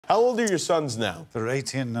How old are your sons now? They're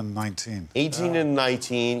 18 and 19. 18 and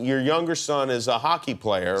 19. Your younger son is a hockey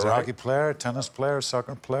player, He's right? a hockey player, tennis player,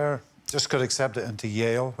 soccer player. Just got accepted into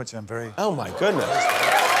Yale, which I'm very... Oh, my goodness.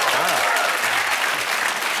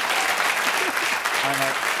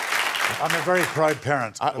 I'm a very proud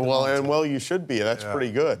parent. Well, you should be. That's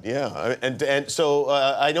pretty good. Yeah, and so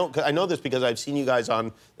I know this because I've seen you guys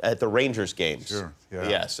at the Rangers games. Sure. Yeah.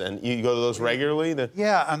 Yes, and you go to those regularly.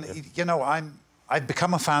 Yeah, and you know, I've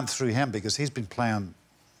become a fan through him because he's been playing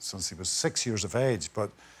since he was 6 years of age. But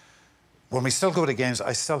when we still go to games,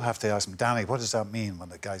 I still have to ask him, Danny, what does that mean when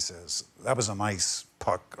the guy says that was an ice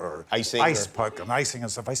puck or ice puck and icing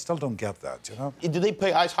and stuff? I still don't get that, you know. Do they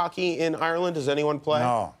play ice hockey in Ireland? Does anyone play?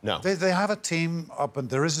 No. No. They have a team up, and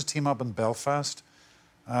there is a team up in Belfast.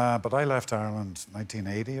 But I left Ireland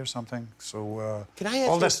 1980 or something, so Can I ask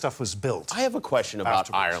all that stuff was built. I have a question about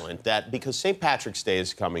afterwards. Ireland, because St. Patrick's Day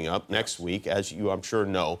is coming up next week, as you, I'm sure,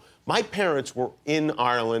 know. My parents were in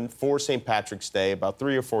Ireland for St. Patrick's Day about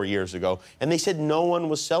 3 or 4 years ago, and they said no one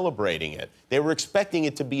was celebrating it. They were expecting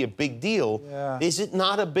it to be a big deal. Yeah. Is it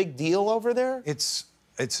not a big deal over there? It's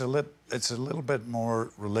a little bit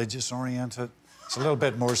more religious-oriented. It's a little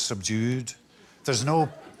bit more subdued. There's no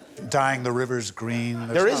dyeing the rivers green.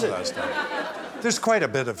 There isn't. There's quite a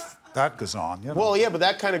bit of that goes on, you know. Well, yeah, but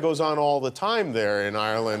that kind of goes on all the time there in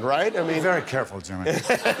Ireland, right? I mean, be very careful, Jimmy.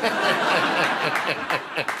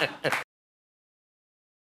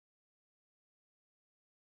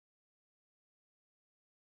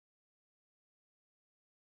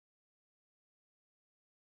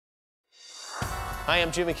 Hi,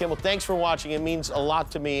 I'm Jimmy Kimmel. Thanks for watching. It means a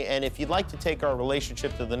lot to me. And if you'd like to take our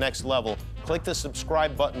relationship to the next level, click the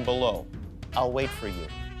subscribe button below. I'll wait for you.